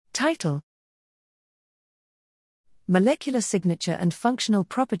Title: Molecular signature and functional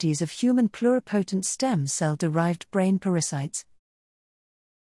properties of human pluripotent stem cell-derived brain pericytes.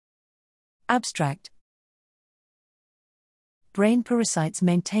 Abstract: Brain pericytes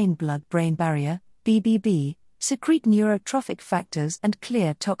maintain blood-brain barrier, BBB, secrete neurotrophic factors and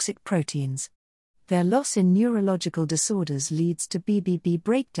clear toxic proteins. Their loss in neurological disorders leads to BBB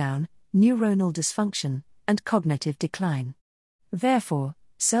breakdown, neuronal dysfunction, and cognitive decline. Therefore,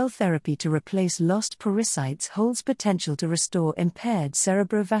 cell therapy to replace lost pericytes holds potential to restore impaired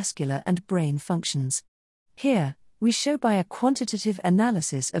cerebrovascular and brain functions. Here, we show by a quantitative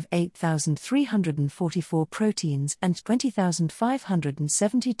analysis of 8,344 proteins and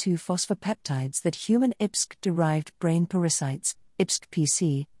 20,572 phosphopeptides that human IPSC-derived brain pericytes,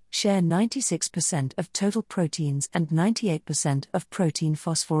 IPSC-PC, share 96% of total proteins and 98% of protein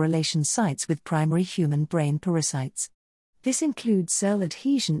phosphorylation sites with primary human brain pericytes. This includes cell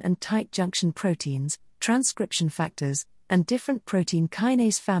adhesion and tight junction proteins, transcription factors, and different protein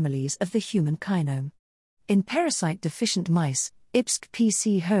kinase families of the human kinome. In pericyte-deficient mice,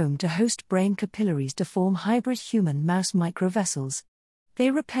 IPSC-PC home to host brain capillaries to form hybrid human-mouse microvessels.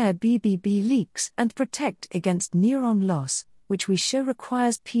 They repair BBB leaks and protect against neuron loss, which we show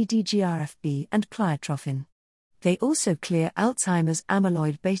requires PDGRFB and pleiotrophin. They also clear Alzheimer's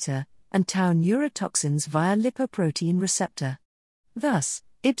amyloid beta and tau neurotoxins via lipoprotein receptor. Thus,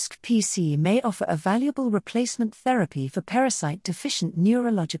 IPSC-PC may offer a valuable replacement therapy for pericyte-deficient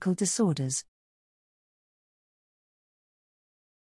neurological disorders.